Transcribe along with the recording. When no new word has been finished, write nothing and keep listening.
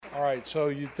right, so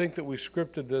you'd think that we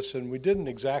scripted this, and we didn't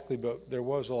exactly, but there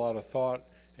was a lot of thought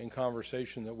and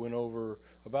conversation that went over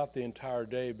about the entire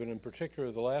day, but in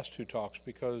particular the last two talks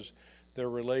because they're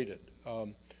related.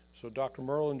 So Dr.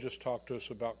 Merlin just talked to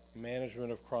us about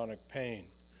management of chronic pain.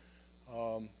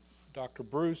 Dr.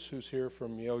 Bruce, who's here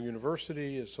from Yale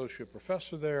University, associate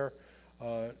professor there,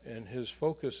 and his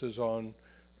focus is on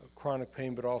chronic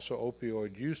pain, but also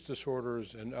opioid use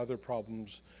disorders and other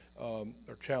problems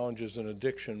or challenges in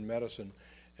addiction medicine.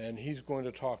 And he's going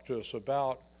to talk to us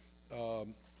about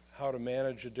how to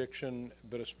manage addiction,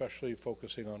 but especially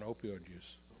focusing on opioid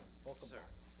use. Welcome, sir.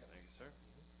 Thank you, sir.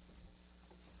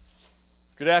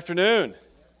 Good afternoon.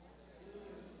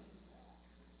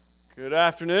 Good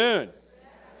afternoon.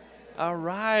 All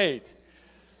right.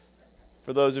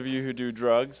 For those of you who do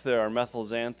drugs, there are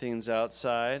methylxanthines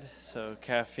outside, so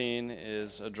caffeine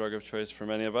is a drug of choice for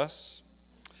many of us.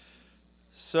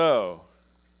 So,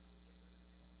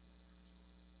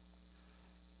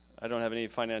 I don't have any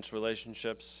financial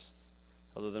relationships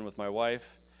other than with my wife.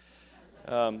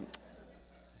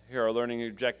 Here are learning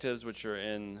objectives, which are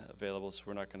available, so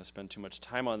we're not going to spend too much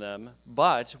time on them.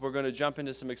 But we're going to jump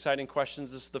into some exciting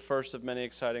questions. This is the first of many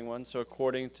exciting ones. So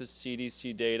according to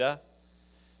CDC data,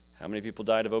 how many people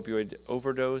died of opioid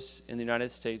overdose in the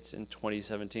United States in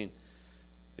 2017?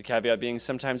 The caveat being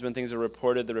sometimes when things are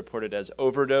reported, they're reported as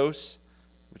overdose,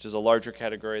 which is a larger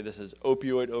category. This is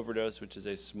opioid overdose, which is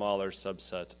a smaller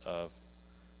subset of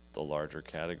the larger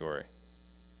category.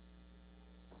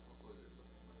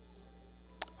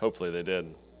 Hopefully they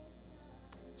did.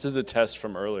 This is a test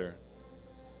from earlier.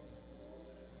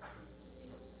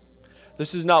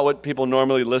 This is not what people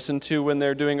normally listen to when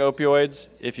they're doing opioids,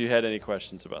 if you had any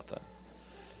questions about that.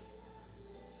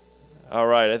 All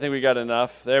right, I think we got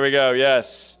enough. There we go,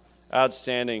 yes.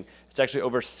 Outstanding. It's actually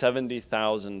over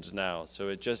 70,000 now, so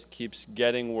it just keeps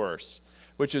getting worse,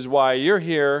 which is why you're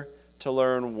here to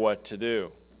learn what to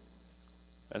do.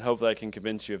 And hopefully I can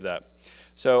convince you of that.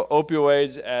 So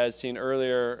opioids, as seen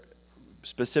earlier,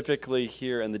 specifically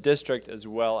here in the district as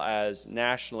well as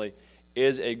nationally,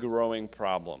 is a growing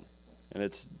problem. And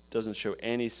it doesn't show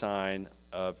any sign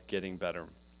of getting better.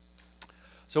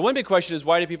 So one big question is,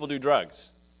 why do people do drugs?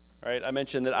 Right? I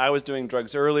mentioned that I was doing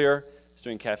drugs earlier. I was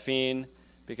doing caffeine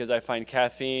because I find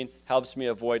caffeine helps me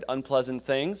avoid unpleasant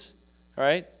things,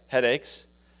 right? Headaches.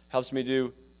 Helps me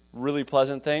do really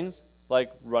pleasant things like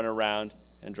run around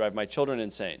and drive my children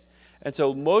insane. And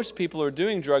so most people are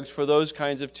doing drugs for those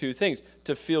kinds of two things,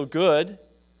 to feel good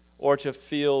or to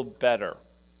feel better,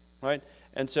 right?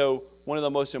 And so one of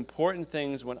the most important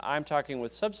things when I'm talking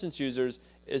with substance users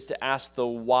is to ask the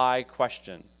why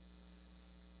question.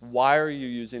 Why are you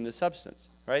using the substance,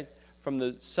 right? From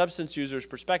the substance user's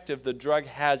perspective, the drug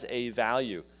has a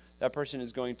value. That person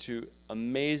is going to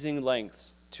amazing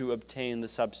lengths to obtain the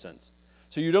substance.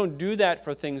 So you don't do that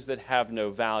for things that have no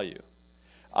value.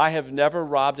 I have never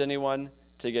robbed anyone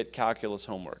to get calculus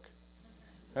homework,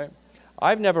 right?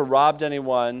 I've never robbed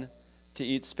anyone to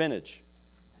eat spinach.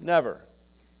 Never.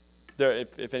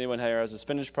 If anyone here has a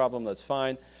spinach problem, that's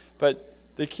fine. But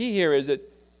the key here is that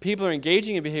people are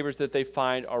engaging in behaviors that they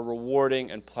find are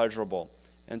rewarding and pleasurable.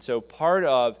 And so part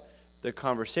of the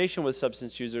conversation with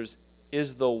substance users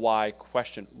is the why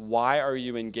question. Why are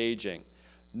you engaging?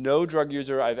 No drug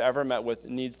user I've ever met with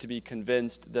needs to be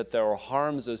convinced that there are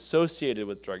harms associated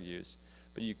with drug use,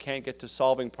 but you can't get to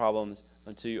solving problems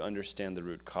until you understand the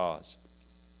root cause.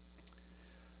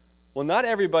 Well, not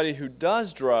everybody who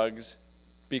does drugs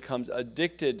becomes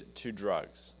addicted to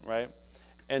drugs, right?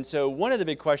 And so one of the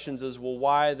big questions is, well,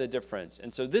 why the difference?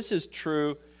 And so this is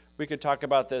true. We could talk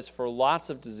about this for lots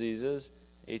of diseases,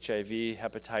 HIV,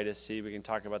 hepatitis C. We can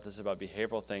talk about this about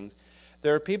behavioral things.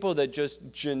 There are people that just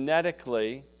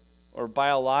genetically or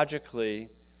biologically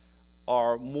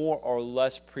are more or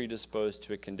less predisposed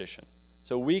to a condition.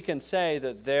 So we can say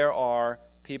that there are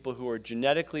people who are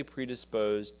genetically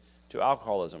predisposed to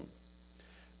alcoholism.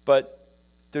 But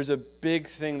there's a big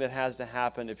thing that has to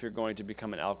happen if you're going to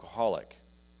become an alcoholic.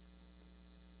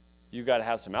 You've got to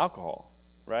have some alcohol,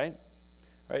 right?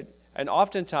 Right? And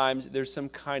oftentimes there's some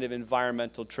kind of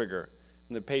environmental trigger.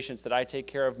 And the patients that I take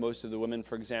care of, most of the women,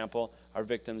 for example, are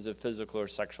victims of physical or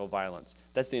sexual violence.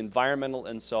 That's the environmental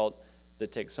insult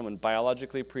that takes someone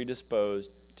biologically predisposed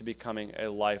to becoming a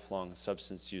lifelong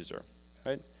substance user,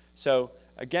 right? So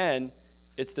again,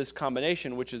 it's this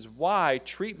combination, which is why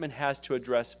treatment has to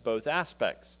address both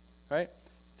aspects, right?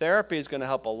 Therapy is going to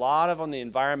help a lot on the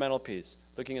environmental piece,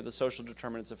 looking at the social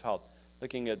determinants of health,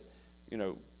 looking at,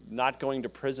 not going to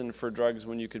prison for drugs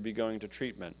when you could be going to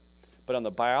treatment. But on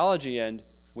the biology end,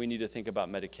 we need to think about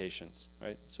medications,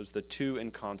 right? So it's the two in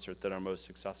concert that are most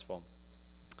successful.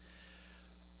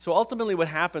 So ultimately what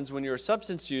happens when you're a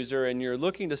substance user and you're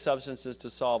looking to substances to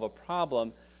solve a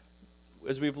problem,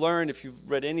 as we've learned, if you've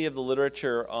read any of the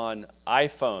literature on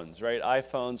iPhones, right?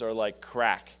 iPhones are like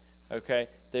crack, okay?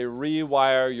 They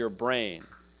rewire your brain,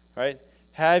 right?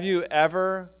 Have you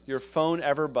ever, your phone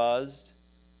ever buzzed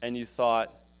and you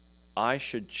thought, I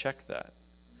should check that?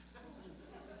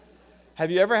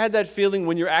 Have you ever had that feeling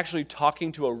when you're actually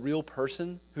talking to a real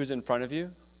person who's in front of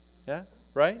you? Yeah,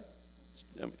 right?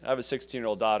 I have a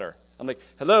 16-year-old daughter. I'm like,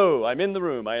 hello, I'm in the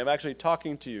room. I am actually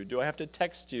talking to you. Do I have to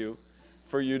text you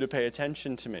for you to pay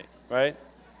attention to me, right?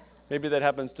 Maybe that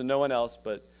happens to no one else,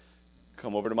 but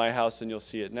come over to my house and you'll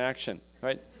see it in action,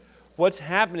 right? What's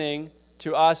happening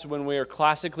to us when we are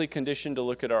classically conditioned to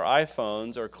look at our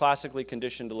iPhones or classically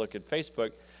conditioned to look at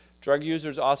Facebook? Drug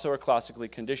users also are classically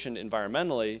conditioned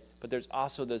environmentally, but there's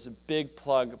also this big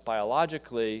plug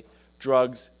biologically.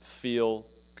 Drugs feel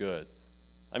good.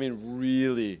 I mean,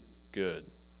 really good.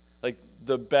 Like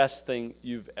the best thing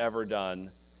you've ever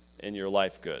done in your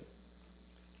life good.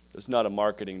 It's not a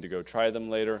marketing to go try them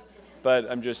later, but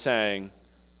I'm just saying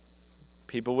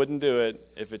people wouldn't do it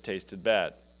if it tasted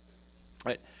bad.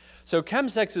 Right? So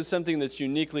chemsex is something that's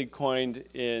uniquely coined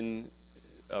in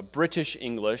British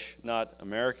English, not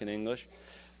American English,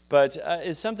 but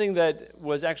is something that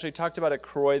was actually talked about at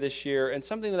CROI this year and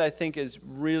something that I think is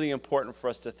really important for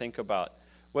us to think about,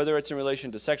 whether it's in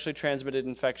relation to sexually transmitted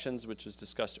infections, which was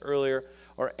discussed earlier,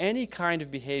 or any kind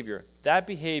of behavior. That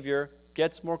behavior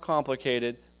gets more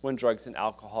complicated when drugs and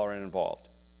alcohol are involved,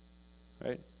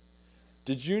 right?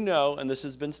 Did you know, and this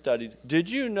has been studied, did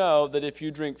you know that if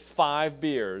you drink 5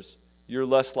 beers, you're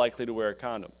less likely to wear a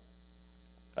condom?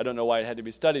 I don't know why it had to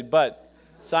be studied, but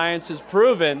science has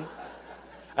proven,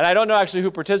 and I don't know actually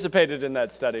who participated in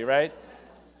that study, right?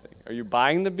 Are you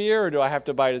buying the beer, or do I have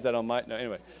to buy it? Is that on my, no,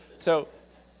 anyway. So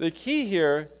the key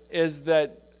here is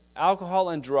that alcohol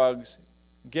and drugs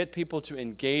get people to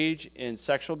engage in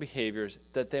sexual behaviors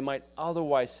that they might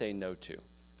otherwise say no to,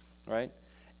 right?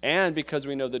 And because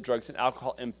we know that drugs and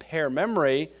alcohol impair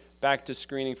memory, back to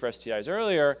screening for STIs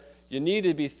earlier, you need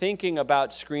to be thinking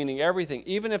about screening everything.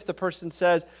 Even if the person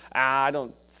says, I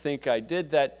don't think I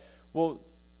did that, well,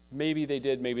 maybe they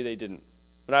did, maybe they didn't.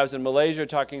 When I was in Malaysia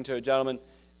talking to a gentleman,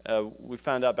 we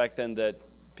found out back then that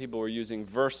people were using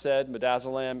Versed,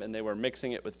 midazolam, and they were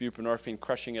mixing it with buprenorphine,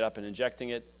 crushing it up and injecting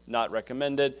it, not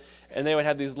recommended. And they would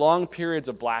have these long periods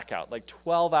of blackout, like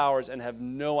 12 hours, and have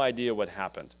no idea what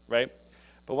happened, right?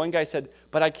 But one guy said,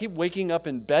 but I keep waking up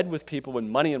in bed with people with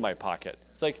money in my pocket.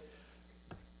 It's like,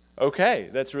 okay,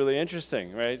 that's really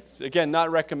interesting, right? Again,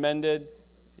 not recommended.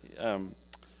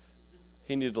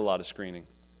 He needed a lot of screening.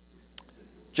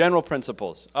 General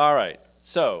principles. All right,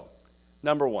 so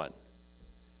number 1.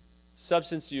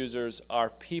 Substance users are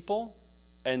people,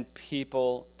 and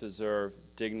people deserve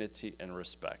dignity and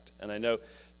respect. And I know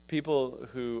people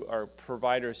who are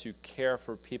providers who care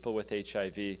for people with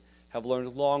HIV have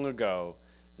learned long ago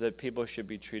that people should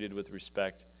be treated with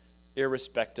respect,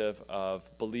 irrespective of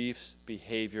beliefs,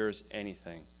 behaviors,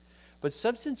 anything. But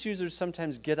substance users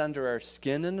sometimes get under our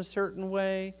skin in a certain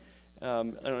way. I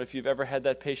don't know if you've ever had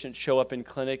that patient show up in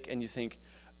clinic and you think,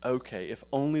 okay, if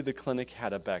only the clinic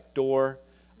had a back door,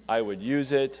 I would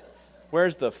use it.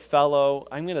 Where's the fellow?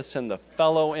 I'm going to send the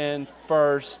fellow in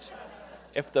first.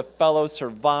 If the fellow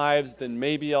survives, then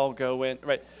maybe I'll go in.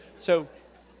 Right. So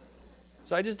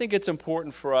I just think it's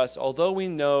important for us, although we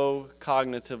know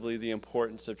cognitively the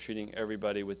importance of treating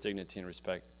everybody with dignity and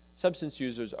respect, substance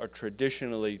users are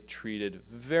traditionally treated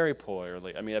very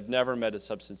poorly. I mean, I've never met a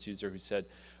substance user who said,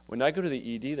 when I go to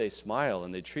the ED, they smile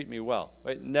and they treat me well.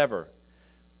 Right? Never.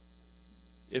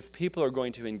 If people are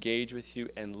going to engage with you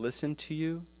and listen to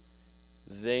you,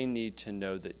 they need to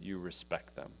know that you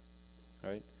respect them,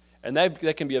 right? And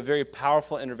that can be a very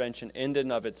powerful intervention in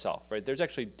and of itself, right? There's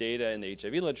actually data in the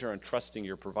HIV literature on trusting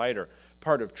your provider.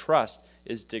 Part of trust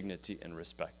is dignity and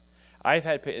respect. I've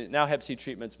had, now Hep C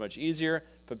treatment's much easier,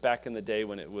 but back in the day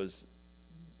when it was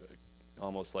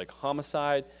almost like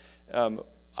homicide,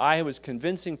 I was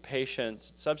convincing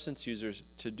patients, substance users,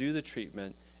 to do the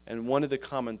treatment, and one of the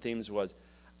common themes was,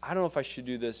 I don't know if I should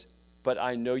do this, but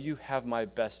I know you have my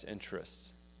best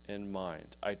interests in mind.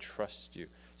 I trust you.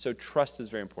 So trust is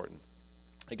very important.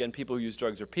 Again, people who use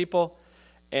drugs are people,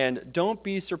 and don't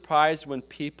be surprised when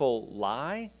people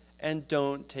lie, and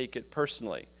don't take it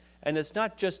personally. And it's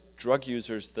not just drug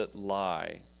users that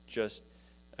lie.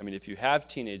 I mean, if you have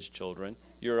teenage children,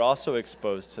 you're also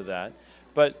exposed to that.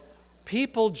 But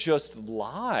people just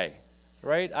lie,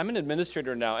 right? I'm an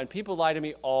administrator now, and people lie to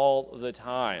me all the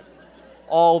time.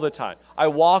 All the time. I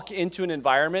walk into an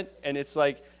environment, and it's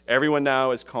like Everyone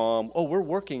now is calm. Oh, we're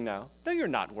working now. No, you're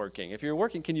not working. If you're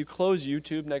working, can you close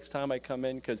YouTube next time I come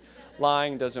in? Because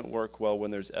lying doesn't work well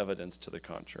when there's evidence to the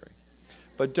contrary.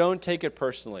 But don't take it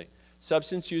personally.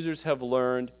 Substance users have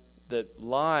learned that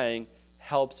lying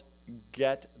helps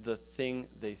get the thing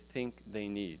they think they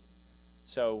need.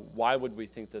 So why would we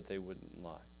think that they wouldn't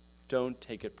lie? Don't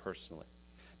take it personally.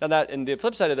 Now that, and the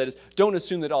flip side of that is, don't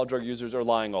assume that all drug users are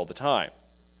lying all the time,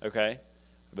 okay?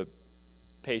 I have a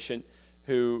patient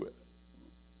who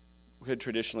had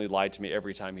traditionally lied to me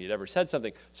every time he had ever said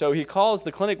something. So he calls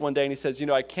the clinic one day and he says,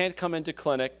 I can't come into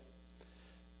clinic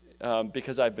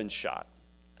because I've been shot.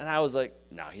 And I was like,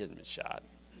 no, he hasn't been shot.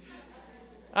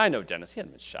 I know Dennis, he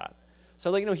hasn't been shot.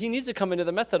 So he needs to come into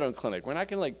the methadone clinic. We're not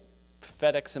going to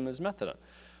FedEx him his methadone.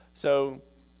 So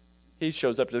he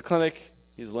shows up to the clinic.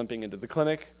 He's limping into the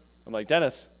clinic. I'm like,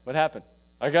 Dennis, what happened?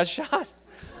 I got shot.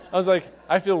 I was like,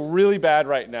 I feel really bad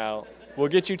right now. We'll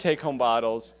get you take-home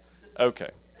bottles. Okay.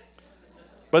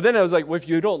 But then I was like, well, if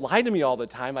you don't lie to me all the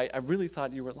time, I really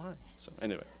thought you were lying. So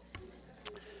anyway.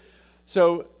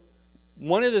 So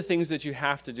one of the things that you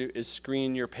have to do is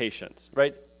screen your patients,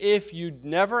 right? If you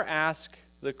never ask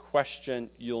the question,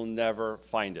 you'll never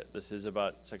find it. This is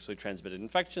about sexually transmitted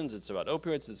infections. It's about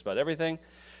opioids. It's about everything.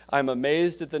 I'm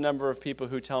amazed at the number of people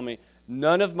who tell me,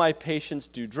 none of my patients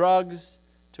do drugs,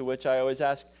 to which I always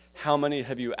ask, how many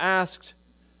have you asked?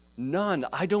 None.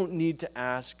 I don't need to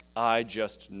ask. I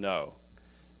just know.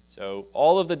 So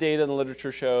all of the data in the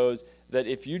literature shows that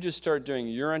if you just start doing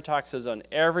urine toxes on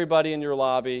everybody in your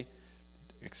lobby,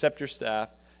 except your staff,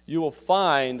 you will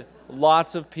find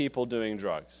lots of people doing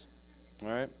drugs. All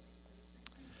right?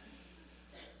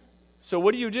 So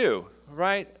what do?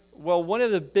 Right? Well, one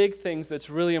of the big things that's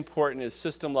really important is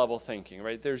system-level thinking,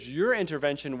 right? There's your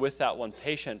intervention with that one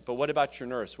patient, but what about your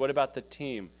nurse? What about the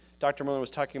team? Dr. Merlin was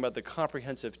talking about the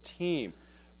comprehensive team.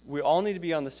 We all need to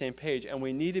be on the same page, and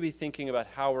we need to be thinking about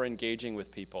how we're engaging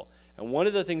with people. And one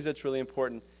of the things that's really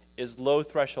important is low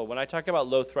threshold. When I talk about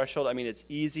low threshold, I mean it's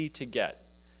easy to get,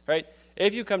 right?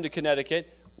 If you come to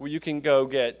Connecticut, where you can go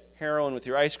get heroin with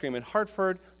your ice cream in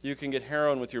Hartford, you can get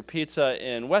heroin with your pizza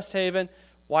in West Haven.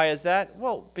 Why is that?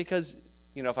 Well, because,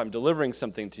 if I'm delivering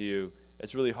something to you,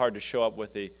 it's really hard to show up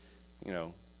with the,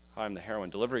 I'm the heroin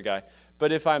delivery guy.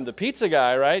 But if I'm the pizza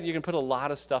guy, right, you can put a lot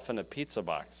of stuff in a pizza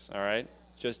box, all right?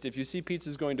 Just if you see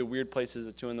pizzas going to weird places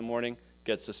at 2 in the morning,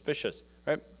 get suspicious,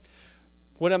 right?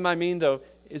 What I mean, though,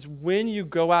 is when you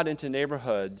go out into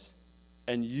neighborhoods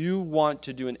and you want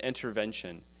to do an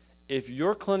intervention, if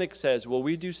your clinic says, well,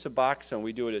 we do Suboxone,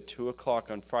 we do it at 2 o'clock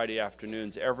on Friday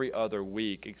afternoons every other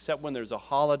week, except when there's a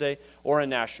holiday or a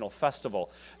national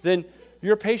festival, then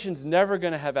your patient's never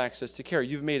going to have access to care.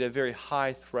 You've made a very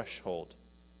high threshold,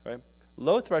 right?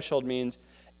 Low threshold means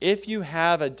if you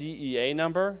have a DEA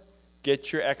number,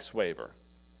 get your X waiver.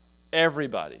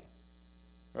 Everybody,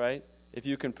 right? If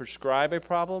you can prescribe a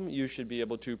problem, you should be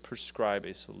able to prescribe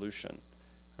a solution,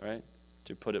 right?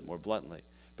 To put it more bluntly.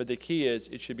 But the key is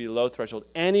it should be low threshold.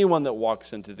 Anyone that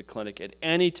walks into the clinic at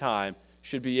any time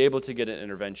should be able to get an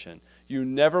intervention. You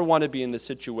never want to be in the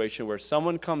situation where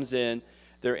someone comes in,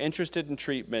 they're interested in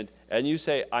treatment, and you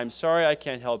say, I'm sorry, I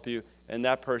can't help you, and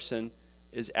that person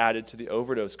is added to the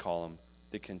overdose column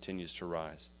that continues to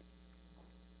rise.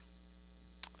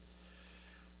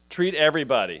 Treat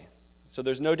everybody. So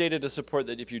there's no data to support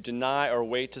that if you deny or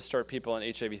wait to start people on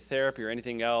HIV therapy or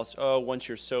anything else, once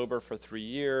you're sober for 3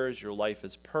 years, your life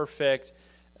is perfect.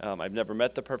 I've never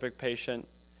met the perfect patient.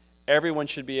 Everyone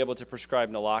should be able to prescribe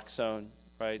naloxone,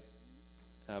 right?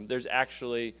 There's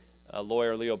actually a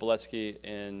lawyer, Leo Boletsky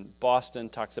in Boston,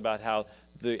 talks about how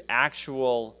the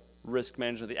actual risk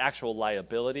management, the actual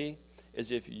liability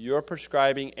is if you're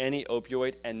prescribing any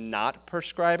opioid and not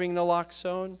prescribing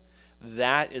naloxone,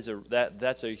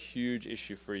 that's a huge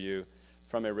issue for you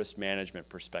from a risk management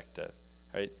perspective,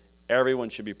 right? Everyone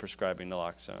should be prescribing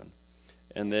naloxone.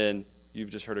 And then you've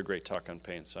just heard a great talk on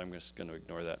pain, so I'm just going to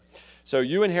ignore that. So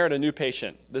you inherit a new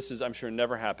patient. This is, I'm sure,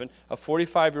 never happened. A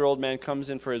 45-year-old man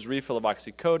comes in for his refill of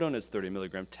oxycodone. It's 30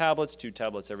 milligram tablets, 2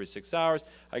 tablets every 6 hours.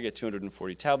 I get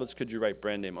 240 tablets. Could you write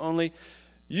brand name only?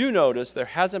 You notice there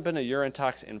hasn't been a urine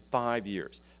tox in 5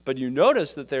 years. But you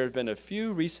notice that there have been a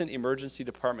few recent emergency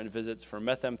department visits for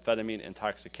methamphetamine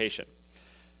intoxication.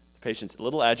 The patient's a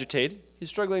little agitated, he's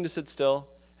struggling to sit still,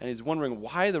 and he's wondering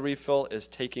why the refill is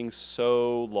taking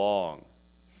so long.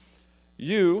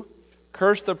 You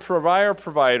curse the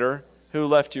provider who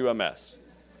left you a mess.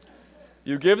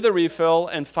 You give the refill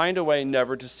and find a way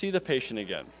never to see the patient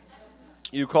again.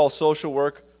 You call social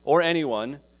work or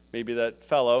anyone, maybe that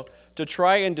fellow, to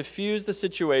try and diffuse the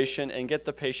situation and get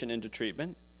the patient into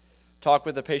treatment. Talk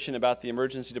with the patient about the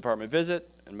emergency department visit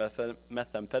and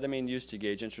methamphetamine use to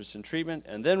gauge interest in treatment,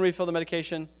 and then refill the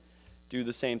medication. Do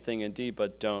the same thing in D,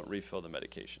 but don't refill the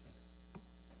medication.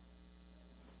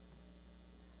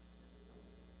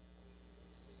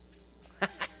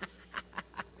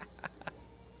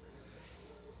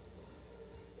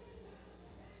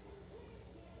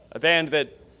 A band that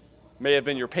may have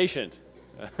been your patient.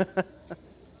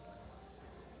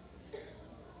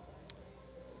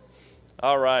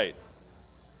 All right.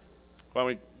 Why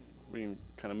don't we can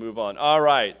kind of move on. All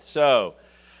right. So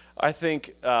I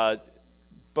think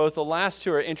both the last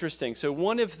two are interesting. So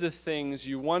one of the things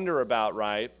you wonder about,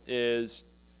 right, is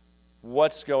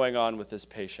what's going on with this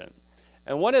patient.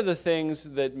 And one of the things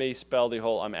that may spell the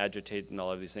whole I'm agitated and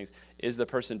all of these things is the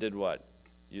person did what?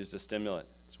 Used a stimulant.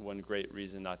 It's one great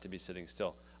reason not to be sitting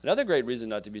still. Another great reason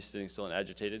not to be sitting still and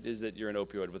agitated is that you're in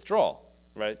opioid withdrawal,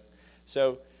 right?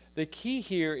 So the key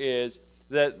here is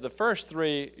that the first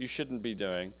three you shouldn't be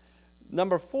doing.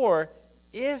 Number four,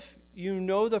 if you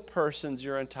know the person's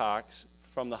urine tox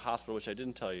from the hospital, which I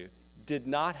didn't tell you, did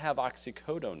not have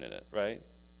oxycodone in it, right?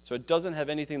 So it doesn't have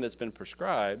anything that's been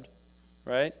prescribed,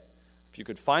 right? If you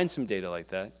could find some data like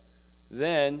that,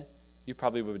 then you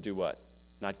probably would do what?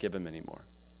 Not give them anymore.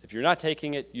 If you're not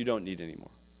taking it, you don't need it anymore.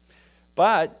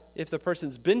 But if the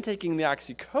person's been taking the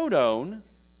oxycodone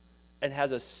and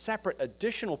has a separate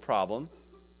additional problem,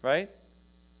 right,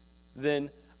 then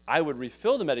I would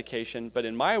refill the medication, but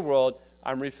in my world,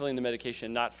 I'm refilling the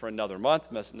medication not for another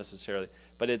month necessarily,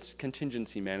 but it's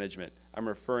contingency management. I'm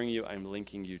referring you, I'm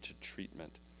linking you to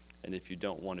treatment. And if you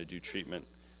don't want to do treatment,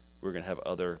 we're going to have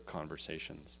other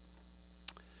conversations.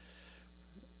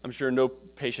 I'm sure no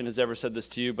patient has ever said this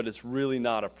to you, but it's really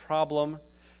not a problem.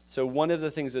 So one of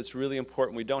the things that's really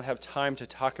important, we don't have time to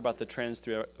talk about the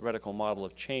trans-theoretical model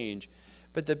of change,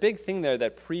 but the big thing there,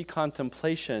 that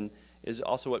pre-contemplation, is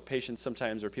also what patients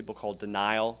sometimes or people call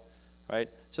denial, right?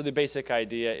 So the basic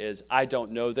idea is, I don't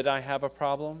know that I have a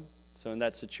problem. So in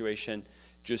that situation,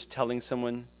 just telling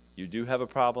someone you do have a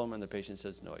problem, and the patient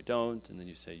says, no, I don't, and then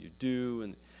you say you do,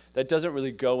 and that doesn't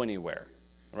really go anywhere,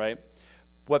 right?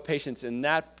 What patients in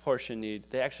that portion need,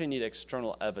 they actually need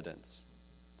external evidence.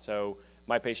 So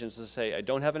my patients will say, I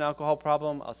don't have an alcohol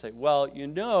problem. I'll say, well, you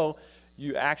know,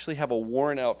 you actually have a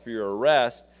warrant out for your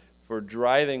arrest for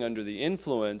driving under the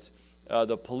influence.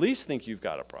 The police think you've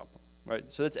got a problem, right?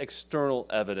 So that's external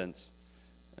evidence.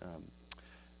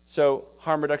 So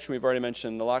harm reduction, we've already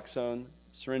mentioned naloxone.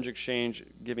 Syringe exchange,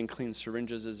 giving clean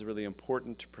syringes is really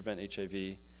important to prevent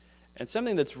HIV. And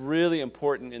something that's really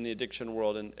important in the addiction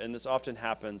world, and this often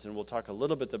happens, and we'll talk a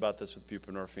little bit about this with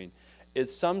buprenorphine,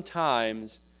 is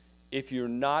sometimes if you're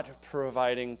not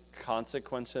providing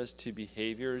consequences to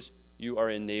behaviors, you are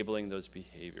enabling those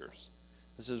behaviors.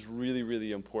 This is really,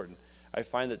 really important. I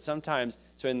find that sometimes,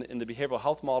 so in the behavioral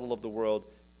health model of the world,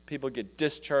 people get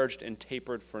discharged and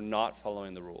tapered for not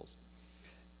following the rules.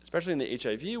 Especially in the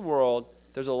HIV world,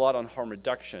 there's a lot on harm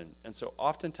reduction. And so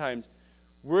oftentimes,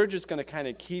 we're just going to kind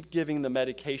of keep giving the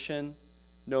medication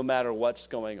no matter what's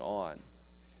going on.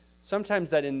 Sometimes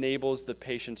that enables the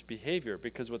patient's behavior,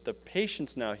 because what the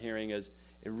patient's now hearing is,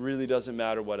 it really doesn't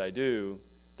matter what I do,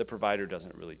 the provider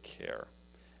doesn't really care.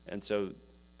 And so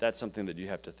that's something that you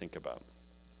have to think about.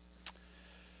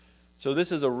 So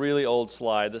this is a really old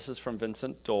slide. This is from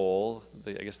Vincent Dole,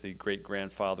 I guess the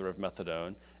great-grandfather of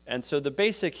methadone. And so the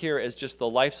basic here is just the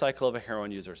life cycle of a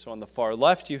heroin user. So on the far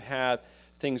left, you have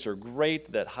things are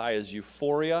great, that high is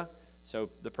euphoria. So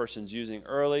the person's using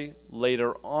early.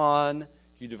 Later on,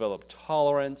 you develop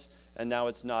tolerance, and now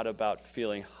it's not about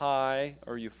feeling high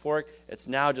or euphoric. It's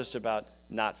now just about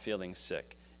not feeling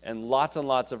sick. And lots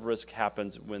of risk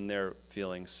happens when they're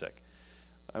feeling sick.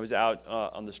 I was out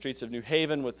on the streets of New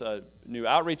Haven with a new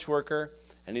outreach worker,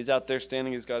 and he's out there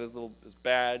standing. He's got his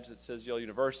badge that says Yale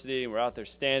University, and we're out there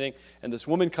standing. And this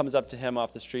woman comes up to him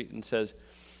off the street and says,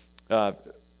 I'll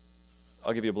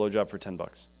give you a blowjob for $10.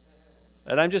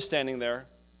 And I'm just standing there.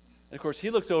 And of course, he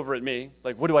looks over at me,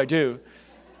 like, what do I do?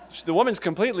 The woman's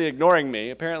completely ignoring me.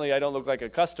 Apparently, I don't look like a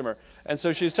customer. And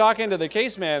so she's talking to the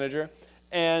case manager,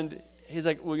 and he's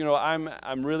like, well, you know,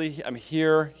 I'm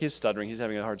here. He's stuttering. He's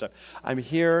having a hard time. I'm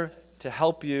here to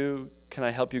help you. Can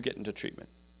I help you get into treatment?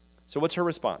 So what's her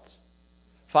response?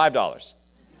 $5.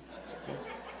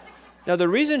 Now, the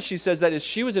reason she says that is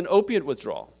she was in opiate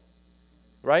withdrawal,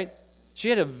 right? She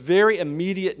had a very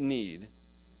immediate need,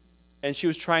 and she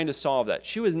was trying to solve that.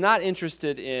 She was not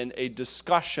interested in a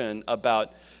discussion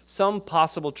about some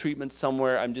possible treatment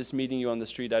somewhere. I'm just meeting you on the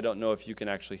street. I don't know if you can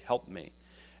actually help me.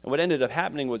 And what ended up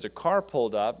happening was a car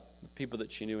pulled up, people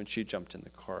that she knew, and she jumped in the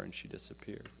car and she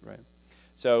disappeared, right?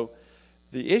 So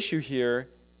the issue here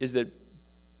is that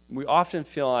we often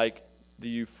feel like the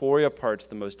euphoria part's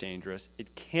the most dangerous.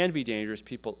 It can be dangerous.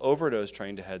 People overdose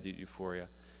trying to head the euphoria.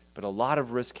 But a lot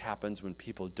of risk happens when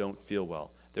people don't feel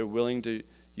well. They're willing to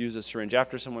use a syringe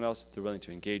after someone else. They're willing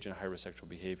to engage in high-risk sexual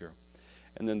behavior.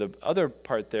 And then the other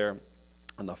part there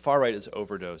on the far right is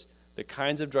overdose. The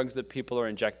kinds of drugs that people are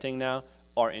injecting now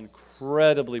are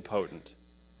incredibly potent,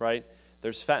 right?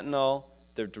 There's fentanyl.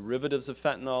 There are derivatives of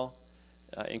fentanyl.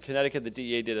 In Connecticut, the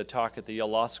DEA did a talk at the Yale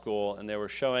Law School, and they were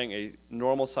showing a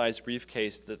normal-sized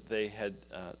briefcase that they had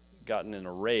gotten in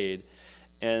a raid,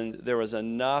 and there was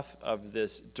enough of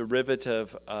this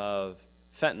derivative of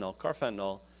fentanyl,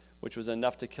 carfentanil, which was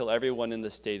enough to kill everyone in the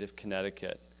state of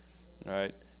Connecticut,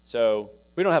 right? So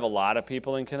we don't have a lot of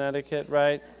people in Connecticut,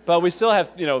 right? But we still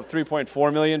have,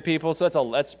 3.4 million people, so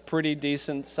that's pretty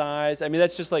decent size. I mean,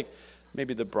 that's just like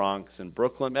maybe the Bronx and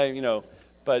Brooklyn,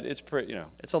 but it's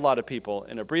it's a lot of people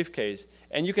in a briefcase.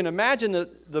 And you can imagine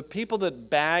the people that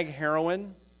bag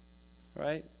heroin,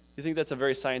 right? You think that's a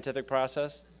very scientific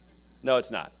process? No,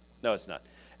 it's not. No, it's not.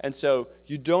 And so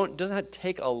it doesn't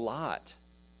take a lot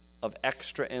of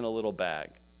extra in a little bag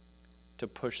to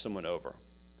push someone over.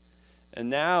 And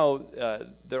now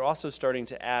they're also starting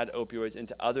to add opioids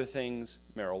into other things,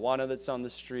 marijuana that's on the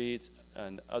streets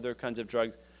and other kinds of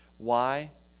drugs. Why?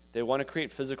 They want to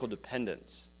create physical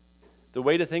dependence. The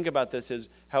way to think about this is,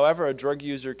 however a drug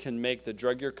user can make the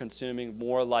drug you're consuming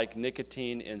more like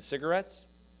nicotine in cigarettes,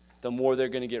 the more they're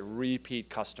going to get repeat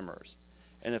customers.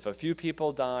 And if a few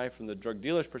people die from the drug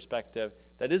dealer's perspective,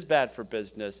 that is bad for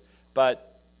business,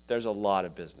 but there's a lot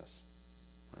of business.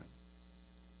 Right?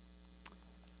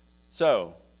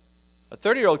 So, a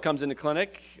 30-year-old comes into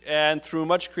clinic, and through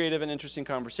much creative and interesting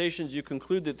conversations, you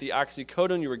conclude that the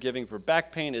oxycodone you were giving for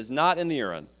back pain is not in the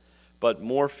urine, but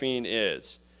morphine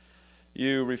is.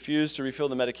 You refuse to refill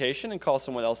the medication and call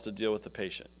someone else to deal with the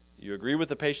patient. You agree with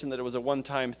the patient that it was a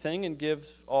one-time thing and give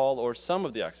all or some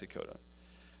of the oxycodone.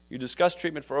 You discuss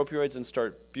treatment for opioids and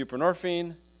start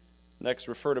buprenorphine, next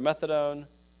refer to methadone,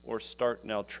 or start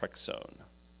naltrexone.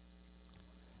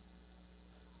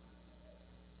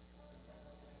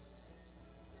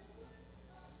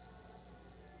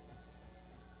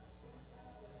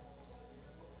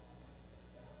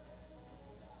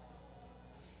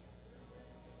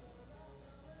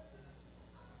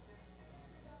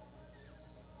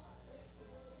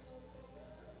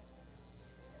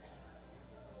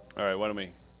 All right, why don't we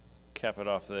cap it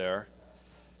off there?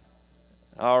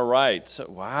 All right. So,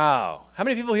 wow. How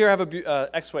many people here have a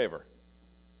X waiver?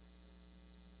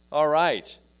 All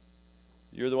right.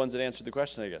 You're the ones that answered the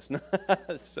question, I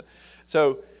guess.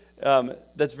 so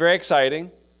that's very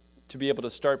exciting to be able to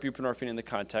start buprenorphine in the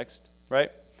context,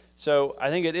 right? So I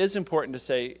think it is important to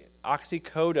say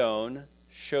oxycodone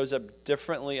shows up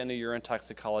differently in a urine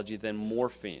toxicology than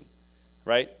morphine,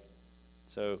 right?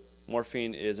 So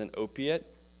morphine is an opiate.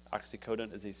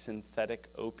 Oxycodone is a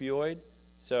synthetic opioid.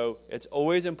 So it's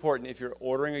always important, if you're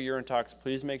ordering a urine tox,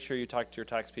 please make sure you talk to your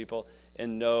tox people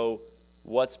and know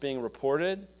what's being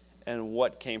reported and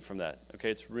what came from that.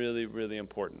 Okay, it's really, really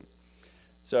important.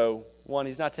 So one,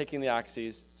 he's not taking the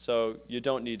oxys, so you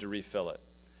don't need to refill it.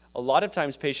 A lot of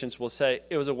times patients will say,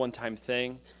 it was a one-time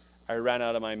thing. I ran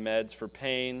out of my meds for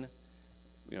pain.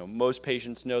 Most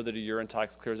patients know that a urine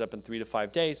tox clears up in 3 to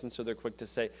 5 days, and so they're quick to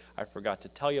say, I forgot to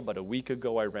tell you, but a week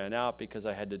ago I ran out because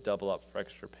I had to double up for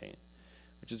extra pain.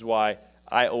 Which is why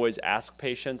I always ask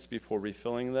patients before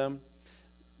refilling them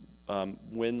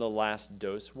when the last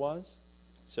dose was,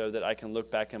 so that I can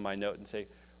look back in my note and say,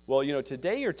 well,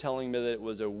 today you're telling me that it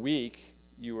was a week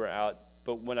you were out,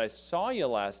 but when I saw you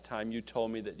last time, you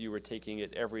told me that you were taking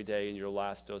it every day and your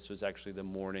last dose was actually the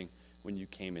morning when you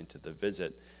came into the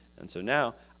visit. And so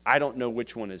now, I don't know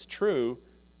which one is true,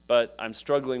 but I'm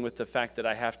struggling with the fact that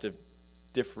I have to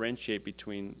differentiate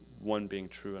between one being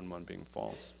true and one being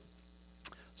false.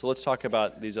 So let's talk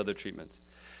about these other treatments.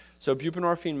 So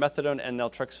buprenorphine, methadone, and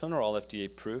naltrexone are all FDA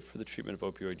approved for the treatment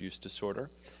of opioid use disorder.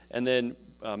 And then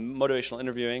motivational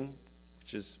interviewing,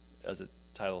 which is, as the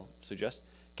title suggests,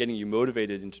 getting you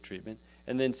motivated into treatment.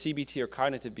 And then CBT, or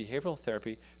cognitive behavioral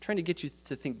therapy, trying to get you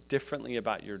to think differently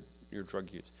about your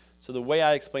drug use. So the way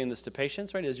I explain this to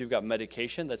patients, right, is you've got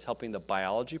medication that's helping the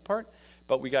biology part,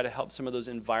 but we got to help some of those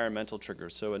environmental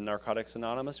triggers. So in Narcotics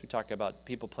Anonymous, we talk about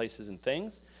people, places, and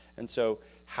things. And so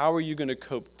how are you going to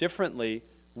cope differently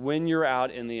when you're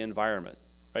out in the environment,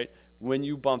 right? When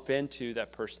you bump into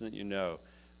that person that you know,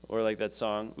 or like that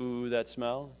song, ooh, that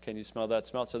smell, can you smell that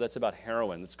smell? So that's about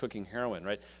heroin, that's cooking heroin,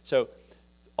 right? So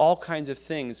all kinds of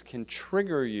things can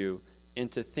trigger you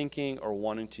into thinking or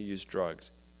wanting to use drugs.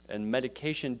 And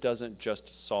medication doesn't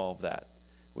just solve that,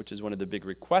 which is one of the big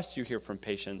requests you hear from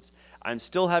patients. I'm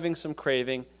still having some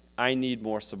craving, I need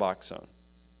more Suboxone,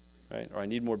 right? Or I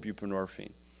need more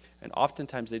buprenorphine. And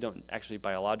oftentimes they don't actually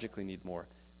biologically need more.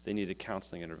 They need a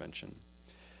counseling intervention.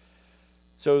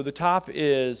 So the top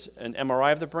is an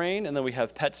MRI of the brain, and then we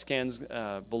have PET scans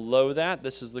below that.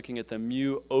 This is looking at the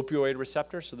mu opioid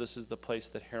receptor, so this is the place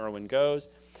that heroin goes.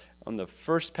 On the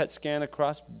first PET scan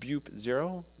across, bup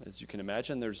 0, as you can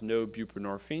imagine, there's no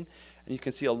buprenorphine. And you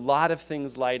can see a lot of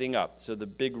things lighting up. So the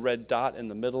big red dot in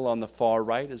the middle on the far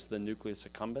right is the nucleus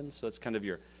accumbens. So that's kind of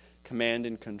your command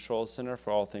and control center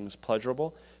for all things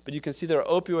pleasurable. But you can see there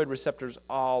are opioid receptors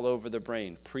all over the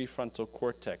brain, prefrontal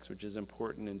cortex, which is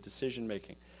important in decision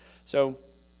making. So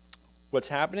what's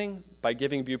happening by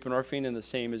giving buprenorphine, and the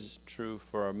same is true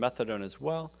for methadone as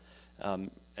well,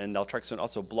 and naltrexone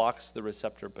also blocks the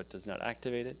receptor but does not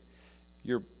activate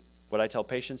it. What I tell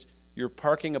patients, you're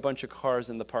parking a bunch of cars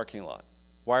in the parking lot.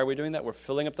 Why are we doing that? We're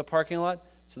filling up the parking lot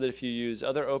so that if you use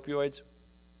other opioids,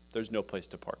 there's no place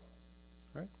to park.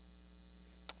 Right?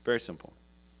 Very simple.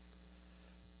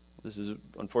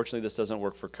 Unfortunately, this doesn't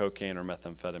work for cocaine or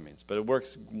methamphetamines, but it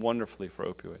works wonderfully for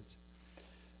opioids.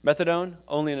 Methadone,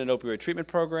 only in an opioid treatment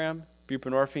program.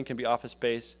 Buprenorphine can be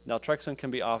office-based. Naltrexone can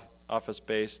be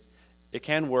office-based. It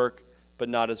can work, but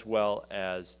not as well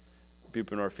as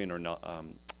buprenorphine or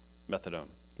methadone.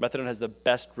 Methadone has the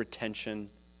best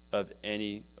retention of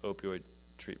any opioid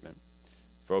treatment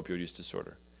for opioid use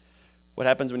disorder. What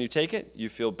happens when you take it? You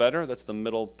feel better. That's the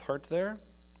middle part there.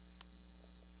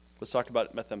 Let's talk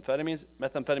about methamphetamines.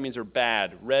 Methamphetamines are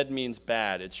bad. Red means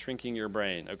bad. It's shrinking your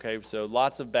brain, okay? So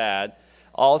lots of bad.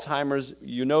 Alzheimer's,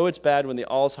 you know it's bad when the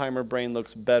Alzheimer brain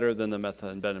looks better than the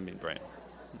methamphetamine brain,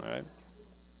 all right?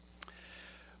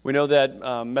 We know that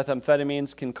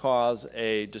methamphetamines can cause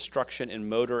a destruction in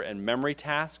motor and memory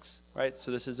tasks, right?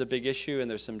 So this is a big issue, and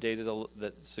there's some data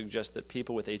that suggests that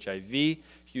people with HIV who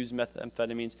use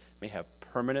methamphetamines may have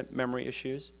permanent memory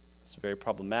issues. It's very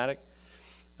problematic.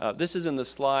 This is in the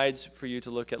slides for you to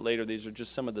look at later. These are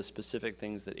just some of the specific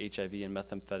things that HIV and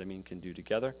methamphetamine can do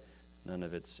together. None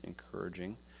of it's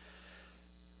encouraging.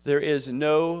 There is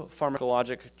no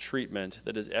pharmacologic treatment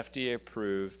that is FDA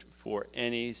approved for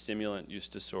any stimulant use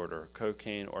disorder,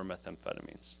 cocaine or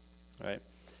methamphetamines, right?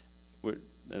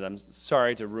 And I'm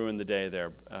sorry to ruin the day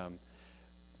there.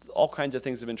 All kinds of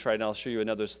things have been tried, and I'll show you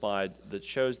another slide that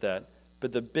shows that.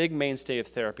 But the big mainstay of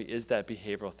therapy is that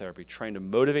behavioral therapy, trying to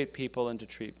motivate people into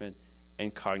treatment,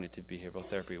 and cognitive behavioral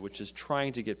therapy, which is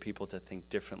trying to get people to think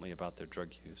differently about their drug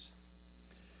use.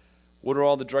 What are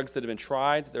all the drugs that have been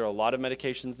tried? There are a lot of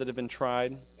medications that have been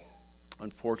tried.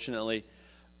 Unfortunately,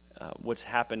 what's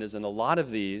happened is in a lot of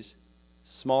these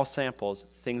small samples,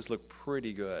 things look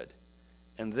pretty good.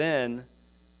 And then,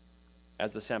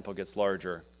 as the sample gets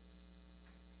larger,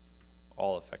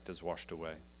 all effect is washed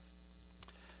away.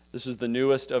 This is the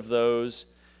newest of those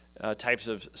types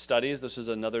of studies. This is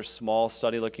another small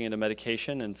study looking at a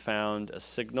medication and found a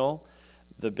signal.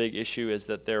 The big issue is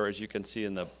that there, as you can see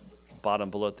in the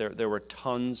bottom bullet there were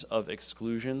tons of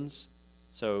exclusions.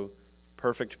 So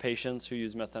perfect patients who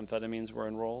use methamphetamines were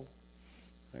enrolled.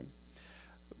 Right?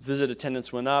 Visit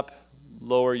attendance went up,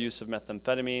 lower use of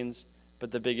methamphetamines,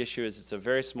 but the big issue is it's a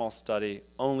very small study,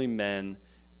 only men,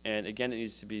 and again, it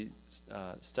needs to be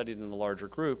studied in a larger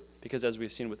group because as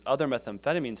we've seen with other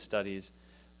methamphetamine studies,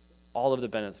 all of the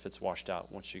benefits washed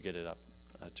out once you get it up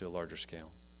to a larger scale.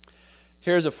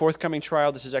 Here's a forthcoming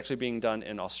trial. This is actually being done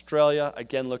in Australia,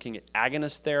 again looking at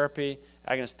agonist therapy.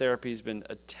 Agonist therapy has been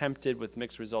attempted with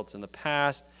mixed results in the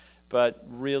past, but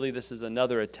really this is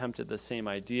another attempt at the same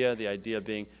idea, the idea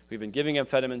being we've been giving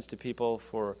amphetamines to people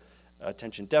for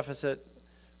attention deficit.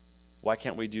 Why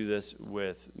can't we do this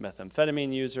with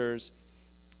methamphetamine users?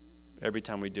 Every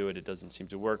time we do it, it doesn't seem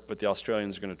to work, but the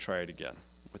Australians are going to try it again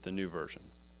with a new version.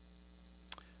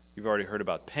 You've already heard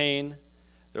about pain.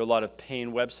 There are a lot of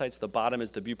pain websites. The bottom is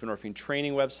the buprenorphine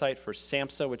training website for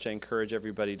SAMHSA, which I encourage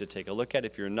everybody to take a look at.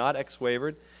 If you're not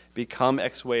X-waivered, become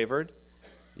X-waivered.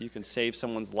 You can save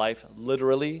someone's life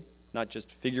literally, not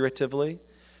just figuratively.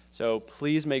 So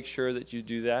please make sure that you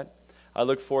do that. I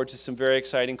look forward to some very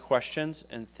exciting questions,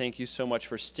 and thank you so much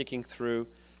for sticking through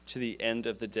to the end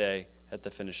of the day at the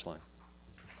finish line.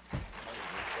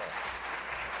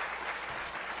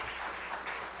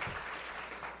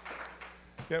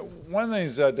 Yeah, one of the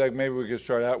things, Doug, maybe we could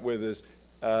start out with is,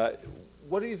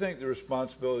 what do you think the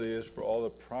responsibility is for all the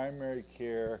primary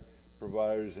care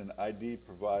providers and ID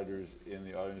providers in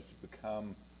the audience to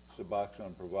become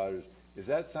Suboxone providers? Is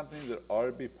that something that ought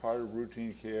to be part of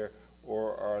routine care,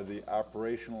 or are the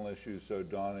operational issues so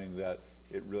daunting that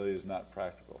it really is not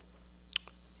practical?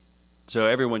 So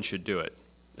everyone should do it,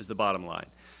 is the bottom line.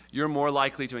 You're more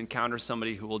likely to encounter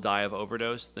somebody who will die of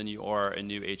overdose than you are a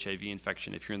new HIV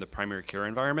infection if you're in the primary care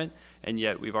environment. And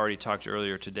yet we've already talked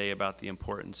earlier today about the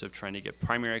importance of trying to get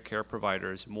primary care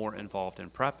providers more involved in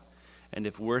PrEP. And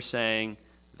if we're saying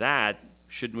that,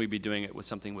 shouldn't we be doing it with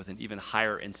something with an even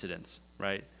higher incidence,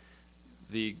 right?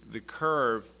 The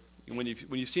curve, when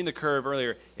you've seen the curve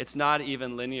earlier, it's not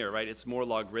even linear, right? It's more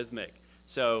logarithmic.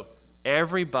 So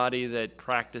everybody that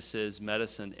practices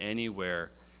medicine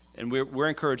anywhere, and we're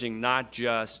encouraging not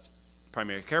just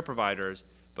primary care providers,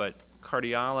 but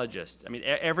cardiologists. I mean,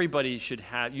 everybody should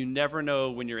have, you never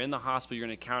know when you're in the hospital, you're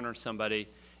going to encounter somebody,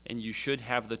 and you should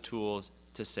have the tools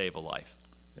to save a life.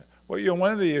 Yeah. Well,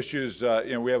 one of the issues,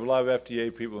 we have a lot of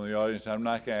FDA people in the audience. I'm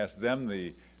not going to ask them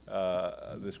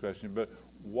this question, but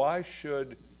why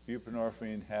should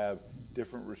buprenorphine have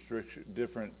different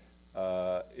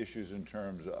issues in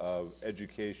terms of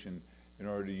education in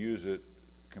order to use it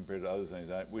compared to other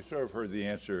things? We sort of heard the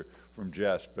answer from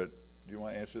Jess, but do you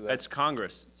want to answer that? It's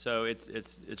Congress, so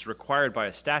it's required by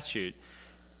a statute,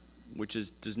 which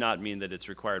does not mean that it's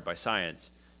required by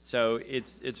science. So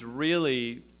it's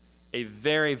really a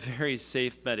very, very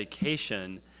safe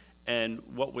medication, and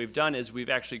what we've done is we've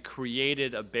actually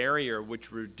created a barrier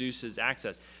which reduces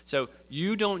access. So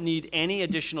you don't need any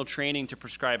additional training to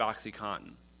prescribe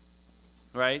OxyContin,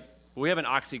 right? We have an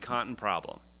OxyContin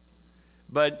problem.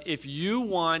 But if you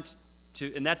want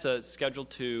to, and that's a Schedule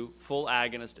II, full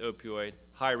agonist opioid,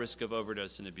 high risk of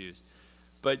overdose and abuse.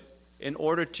 But in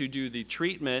order to do the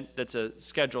treatment that's a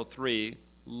Schedule III,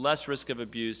 less risk of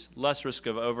abuse, less risk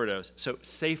of overdose, so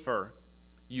safer,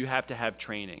 you have to have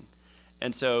training.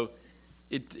 And so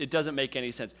it doesn't make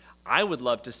any sense. I would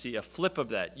love to see a flip of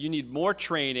that. You need more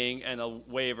training and a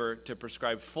waiver to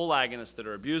prescribe full agonists that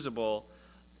are abusable.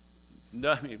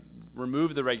 No, I mean,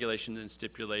 remove the regulations and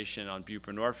stipulation on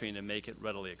buprenorphine and make it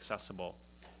readily accessible.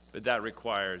 But that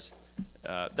requires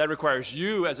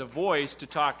you as a voice to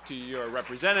talk to your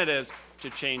representatives to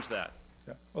change that.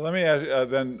 Yeah. Well, let me ask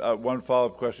then one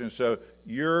follow-up question. So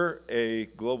you're a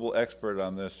global expert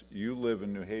on this. You live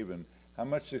in New Haven. How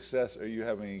much success are you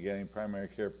having in getting primary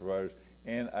care providers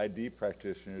and ID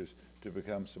practitioners to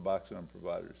become Suboxone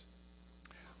providers?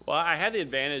 Well, I had the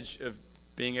advantage of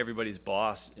being everybody's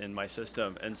boss in my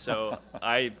system, and so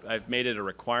I've made it a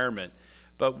requirement.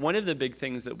 But one of the big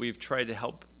things that we've tried to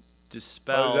help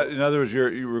dispel... in other words,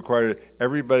 you required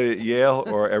everybody at Yale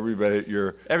or everybody at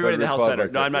your... Everybody in the health center.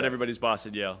 No, I'm not everybody's boss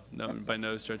at Yale. No, by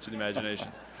no stretch of the imagination.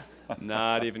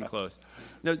 Not even close.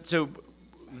 No, so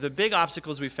the big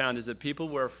obstacles we found is that people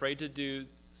were afraid to do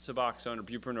Suboxone or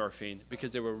buprenorphine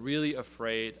because they were really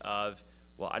afraid of,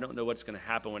 well, I don't know what's going to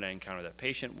happen when I encounter that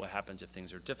patient. What happens if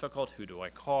things are difficult? Who do I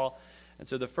call? And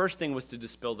so the first thing was to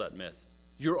dispel that myth.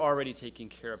 You're already taking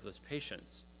care of those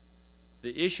patients.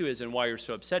 The issue is, and why you're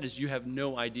so upset, is you have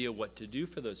no idea what to do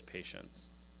for those patients,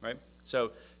 right?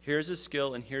 So here's a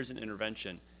skill and here's an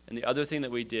intervention. And the other thing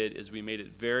that we did is we made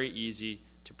it very easy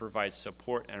to provide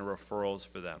support and referrals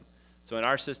for them. So in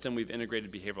our system, we've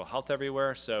integrated behavioral health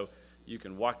everywhere. So you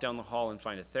can walk down the hall and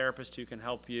find a therapist who can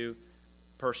help you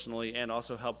personally and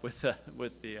also help with the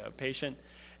patient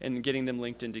and getting them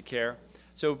linked into care.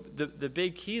 So the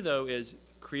big key, though, is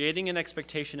creating an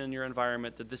expectation in your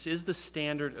environment that this is the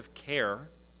standard of care.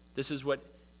 This is what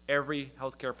every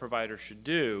healthcare provider should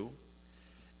do.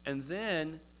 And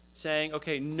then saying,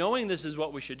 okay, knowing this is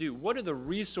what we should do, what are the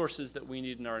resources that we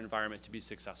need in our environment to be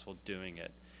successful doing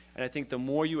it? And I think the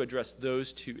more you address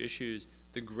those two issues,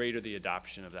 the greater the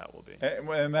adoption of that will be.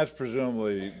 And that's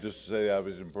presumably, just to say the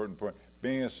obvious important point,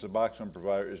 being a Suboxone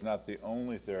provider is not the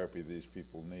only therapy these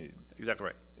people need. Exactly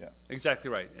right. Yeah. Exactly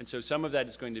right. And so some of that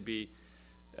is going to be,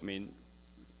 I mean,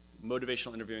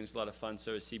 motivational interviewing is a lot of fun,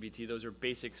 so is CBT. Those are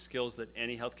basic skills that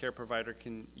any healthcare provider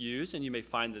can use, and you may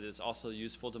find that it's also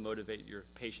useful to motivate your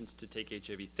patients to take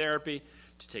HIV therapy,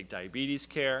 to take diabetes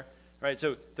care, right?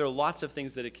 So there are lots of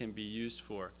things that it can be used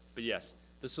for. But yes,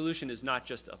 the solution is not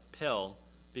just a pill,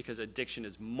 because addiction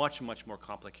is much, much more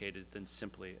complicated than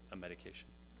simply a medication.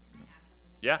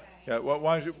 Yeah? Yeah, well,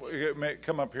 why don't you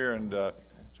come up here and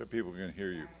so people can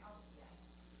hear you.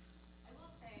 I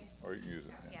will say, or you can use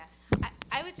it. yeah.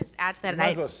 I would just add to that. You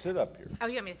might as well sit up here. Oh,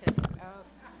 you want me to sit? Oh.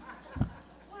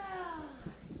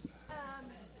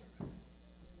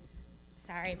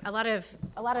 Sorry, a lot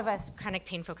of us chronic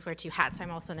pain folks wear two hats. So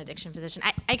I'm also an addiction physician.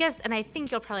 I guess, and I think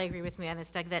you'll probably agree with me on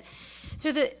this, Doug. That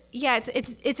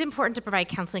it's important to provide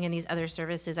counseling in these other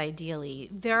services. Ideally,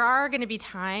 there are going to be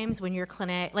times when your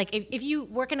clinic, like if you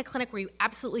work in a clinic where you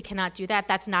absolutely cannot do that,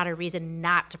 that's not a reason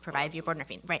not to provide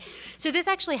buprenorphine, right? So this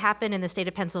actually happened in the state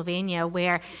of Pennsylvania,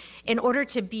 where in order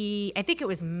to be, I think it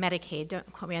was Medicaid,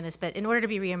 don't quote me on this, but in order to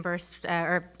be reimbursed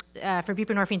or for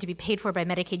buprenorphine to be paid for by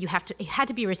Medicaid, you had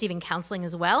to be receiving counseling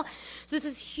as well. So this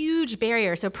is huge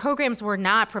barrier. So programs were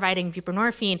not providing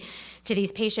buprenorphine to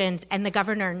these patients, and the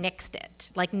governor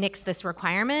nixed this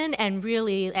requirement, and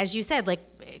really, as you said,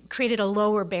 created a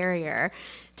lower barrier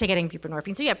to getting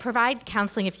buprenorphine. So yeah, provide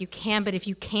counseling if you can, but if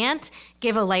you can't,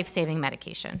 give a life-saving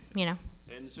medication,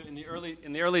 And so in the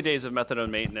early days of methadone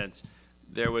maintenance,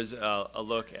 there was a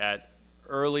look at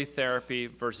early therapy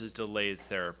versus delayed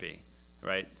therapy,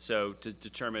 right? So to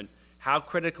determine how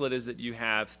critical it is that you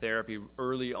have therapy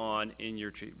early on in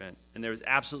your treatment. And there was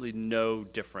absolutely no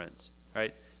difference,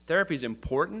 right? Therapy is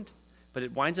important, but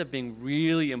it winds up being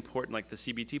really important, like the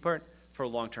CBT part, for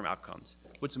long-term outcomes.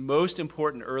 What's most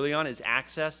important early on is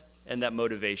access and that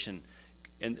motivation.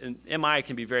 And MI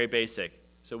can be very basic.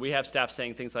 So we have staff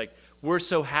saying things like, "We're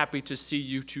so happy to see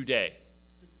you today."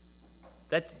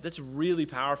 That's really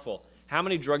powerful. How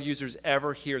many drug users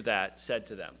ever hear that said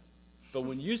to them? But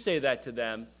when you say that to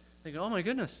them, they go, "Oh my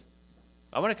goodness,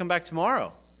 I want to come back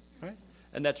tomorrow," right?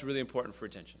 And that's really important for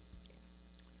retention.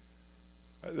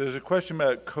 There's a question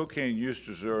about cocaine use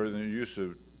disorder and the use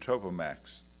of Topamax.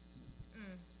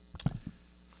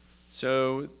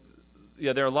 So,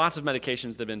 yeah, there are lots of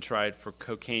medications that have been tried for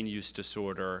cocaine use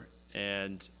disorder,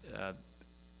 and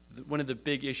one of the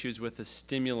big issues with the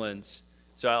stimulants,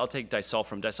 so I'll take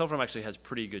disulfiram. Disulfiram actually has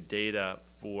pretty good data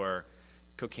for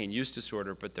cocaine use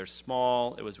disorder, but they're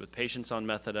small. It was with patients on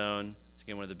methadone. It's,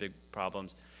 again, one of the big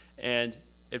problems. And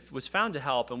it was found to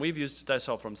help, and we've used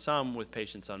disulfiram some with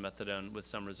patients on methadone with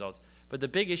some results. But the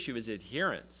big issue is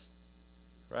adherence,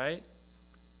 right?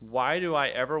 Why do I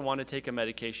ever want to take a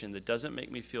medication that doesn't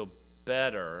make me feel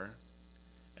better,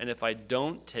 and if I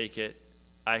don't take it,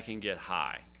 I can get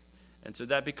high? And so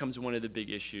that becomes one of the big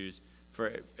issues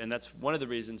and that's one of the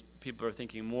reasons people are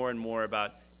thinking more and more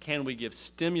about, can we give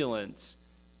stimulants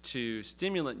to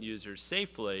stimulant users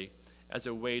safely as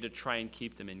a way to try and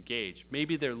keep them engaged?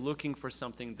 Maybe they're looking for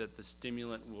something that the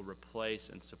stimulant will replace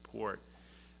and support.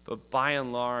 But by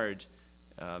and large,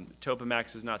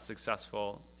 Topamax is not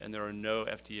successful, and there are no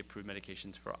FDA-approved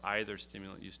medications for either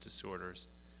stimulant use disorders,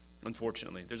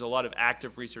 unfortunately. There's a lot of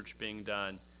active research being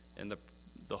done, and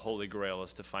the holy grail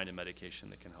is to find a medication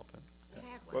that can help it. Can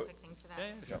I have one quick thing to that?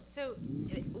 Yeah. So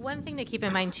one thing to keep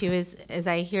in mind, too, is as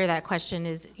I hear that question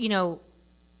is,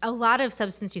 a lot of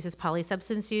substance use is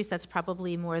polysubstance use. That's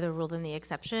probably more the rule than the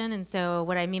exception. And so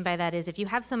what I mean by that is if you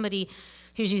have somebody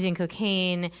who's using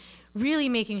cocaine, really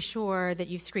making sure that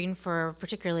you've screened for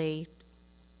particularly,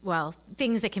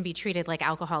 things that can be treated like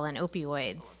alcohol and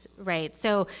opioids, right?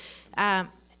 So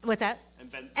what's that?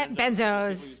 And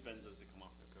benzos. People use benzos that come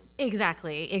off their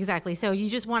coke. Exactly. So you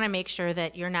just want to make sure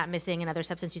that you're not missing another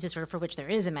substance use disorder for which there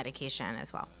is a medication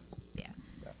as well. Yeah.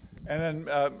 And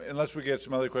then, unless we get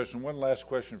some other questions, one last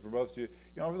question for both of you.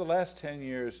 Over the last 10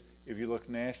 years, if you look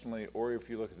nationally or if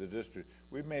you look at the district,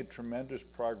 we've made tremendous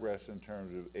progress in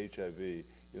terms of HIV.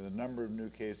 The number of new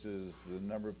cases, the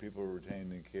number of people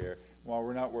retained in care. While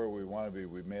we're not where we want to be,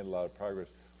 we've made a lot of progress.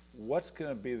 What's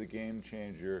going to be the game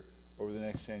changer over the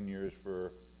next 10 years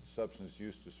for substance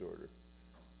use disorder?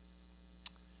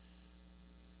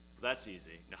 That's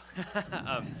easy.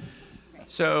 No.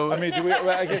 So I mean,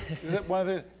 is it one of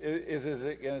the is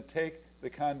it going to take the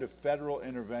kind of federal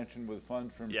intervention with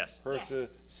funds from HRSA,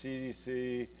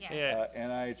 CDC,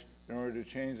 NIH in order to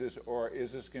change this, or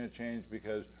is this going to change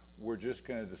because we're just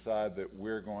going to decide that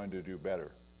we're going to do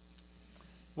better?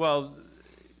 Well,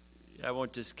 I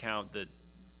won't discount that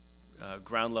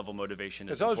ground level motivation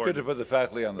is It's always important. good to put the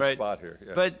faculty on the spot here.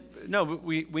 Yeah. But no,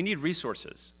 we need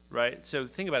resources, right? So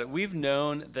think about it. We've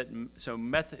known that,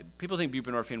 people think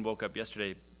buprenorphine woke up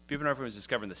yesterday. Buprenorphine was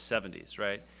discovered in the 70s,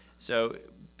 right? So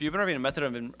buprenorphine and methadone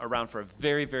have been around for a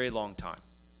very, very long time.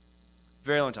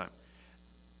 Very long time.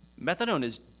 Methadone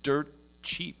is dirt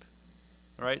cheap,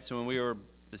 right? So when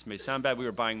this may sound bad, we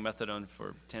were buying methadone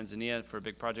for Tanzania for a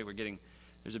big project.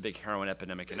 There's a big heroin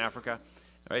epidemic in Africa,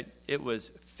 right? It was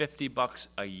 $50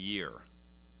 a year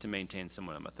to maintain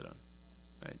someone on methadone,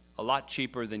 right? A lot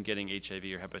cheaper than getting HIV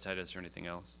or hepatitis or anything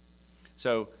else.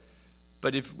 So,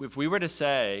 but if we were to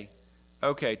say,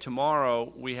 okay,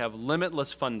 tomorrow we have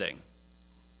limitless funding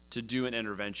to do an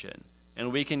intervention,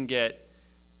 and we can get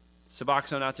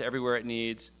Suboxone out to everywhere it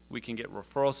needs, we can get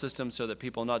referral systems so that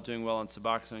people not doing well on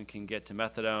Suboxone can get to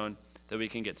methadone, that we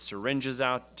can get syringes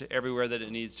out to everywhere that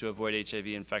it needs to avoid HIV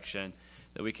infection,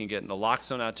 that we can get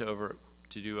naloxone out to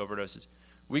do overdoses.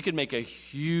 We could make a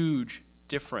huge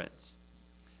difference.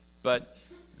 But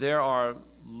there are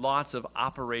lots of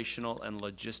operational and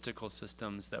logistical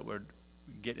systems that would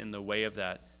get in the way of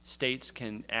that. States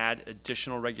can add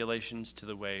additional regulations to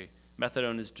the way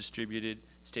methadone is distributed.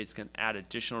 States can add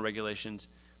additional regulations.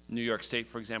 New York State,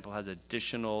 for example, has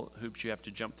additional hoops you have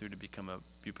to jump through to become a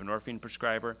buprenorphine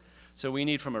prescriber. So we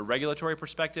need, from a regulatory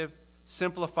perspective,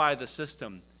 simplify the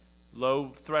system,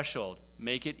 low threshold,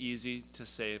 make it easy to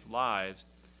save lives,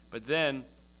 but then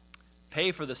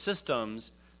pay for the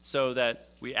systems so that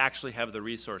we actually have the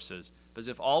resources. Because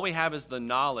if all we have is the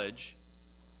knowledge,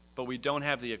 but we don't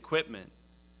have the equipment,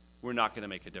 we're not going to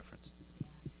make a difference.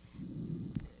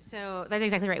 So that's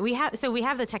exactly right. We have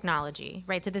the technology,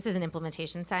 right? So this is an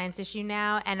implementation science issue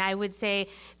now, and I would say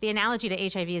the analogy to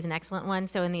HIV is an excellent one.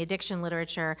 So in the addiction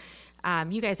literature,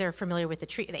 you guys are familiar with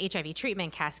the HIV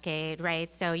treatment cascade,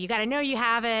 right? So you got to know you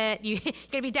have it. You got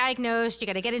to be diagnosed. You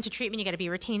got to get into treatment. You got to be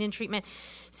retained in treatment.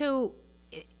 So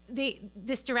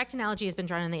this direct analogy has been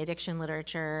drawn in the addiction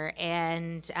literature,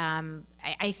 and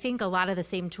I think a lot of the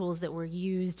same tools that were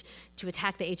used to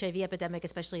attack the HIV epidemic,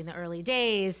 especially in the early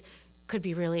days, could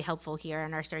be really helpful here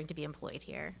and are starting to be employed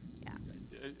here. Yeah.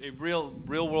 A real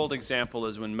world example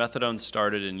is when methadone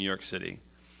started in New York City.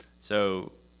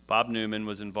 So Bob Newman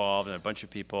was involved and a bunch of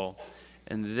people,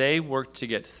 and they worked to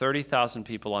get 30,000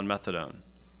 people on methadone.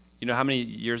 You know how many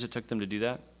years it took them to do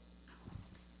that?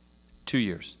 2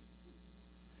 years.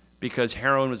 Because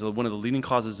heroin was one of the leading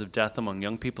causes of death among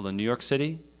young people in New York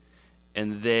City,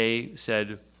 and they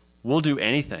said, we'll do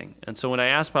anything. And so when I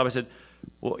asked Bob, I said,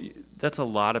 well, that's a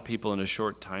lot of people in a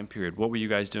short time period. What were you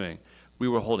guys doing? We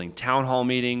were holding town hall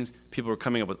meetings. People were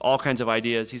coming up with all kinds of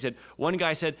ideas. He said, one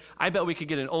guy said, I bet we could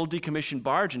get an old decommissioned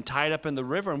barge and tie it up in the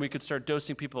river and we could start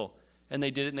dosing people. And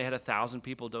they did it, and they had 1,000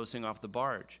 people dosing off the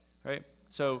barge, right?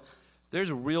 So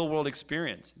there's a real world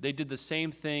experience. They did the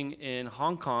same thing in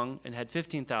Hong Kong and had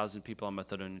 15,000 people on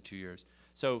methadone in 2 years.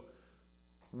 So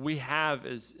we have,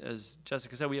 as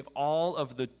Jessica said, we have all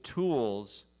of the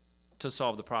tools to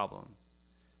solve the problem.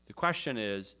 The question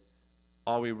is,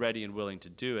 are we ready and willing to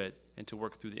do it and to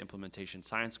work through the implementation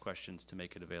science questions to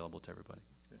make it available to everybody?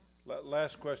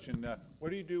 Last question.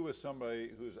 What do you do with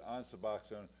somebody who's on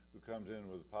Suboxone who comes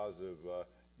in with positive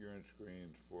urine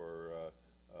screens for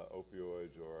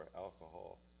opioids or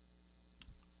alcohol?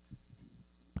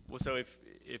 Well, so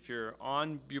if you're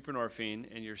on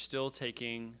buprenorphine and you're still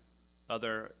taking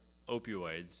other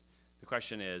opioids, the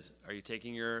question is, are you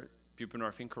taking your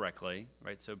buprenorphine correctly,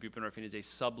 right? So buprenorphine is a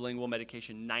sublingual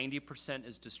medication. 90%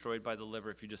 is destroyed by the liver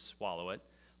if you just swallow it.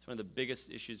 So one of the biggest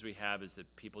issues we have is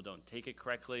that people don't take it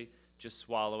correctly, just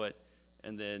swallow it,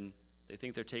 and then they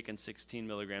think they're taking 16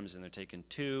 milligrams and they're taking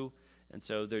 2, and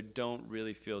so they don't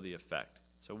really feel the effect.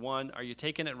 So one, are you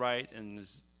taking it right? And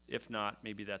if not,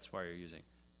 maybe that's why you're using.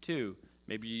 2,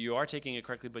 maybe you are taking it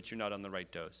correctly, but you're not on the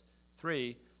right dose.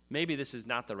 3, maybe this is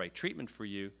not the right treatment for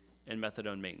you, and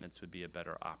methadone maintenance would be a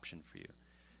better option for you.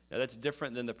 Now that's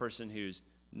different than the person who's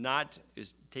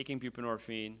is taking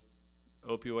buprenorphine,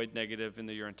 opioid negative in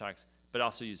the urine tox, but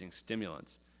also using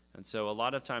stimulants. And so a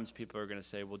lot of times people are going to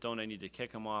say, well, don't I need to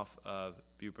kick him off of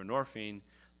buprenorphine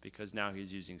because now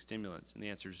he's using stimulants? And the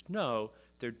answer is no,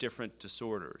 they're different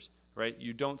disorders, right?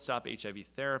 You don't stop HIV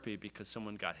therapy because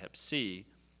someone got Hep C,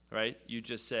 right? You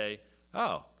just say,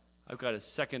 oh, I've got a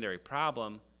secondary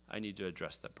problem, I need to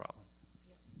address that problem.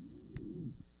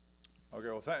 Okay,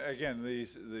 well, again,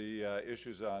 the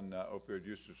issues on opioid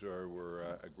use disorder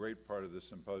were a great part of the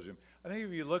symposium. I think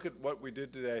if you look at what we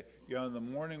did today, you know, in the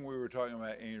morning we were talking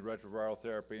about antiretroviral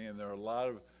therapy, and there are a lot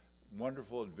of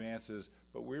wonderful advances,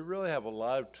 but we really have a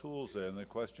lot of tools there, and the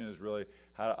question is really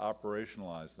how to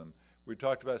operationalize them. We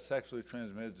talked about sexually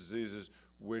transmitted diseases,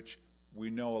 which we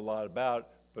know a lot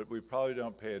about, but we probably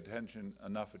don't pay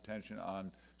enough attention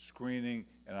on screening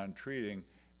and on treating.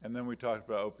 And then we talked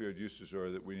about opioid use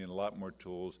disorder, that we need a lot more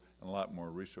tools and a lot more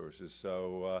resources.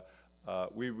 So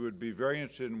we would be very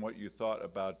interested in what you thought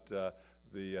about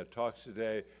the talks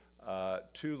today.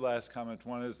 2 last comments.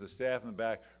 One is the staff in the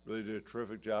back really did a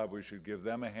terrific job. We should give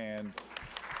them a hand.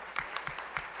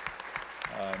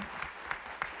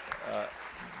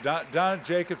 Donna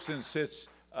Jacobson sits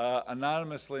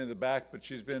anonymously in the back, but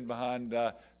she's been behind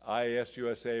IAS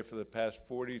USA for the past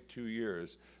 42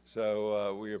 years.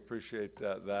 So we appreciate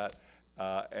that.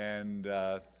 And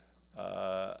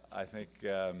I think,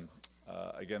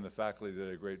 again, the faculty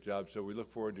did a great job. So we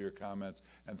look forward to your comments,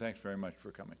 and thanks very much for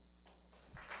coming.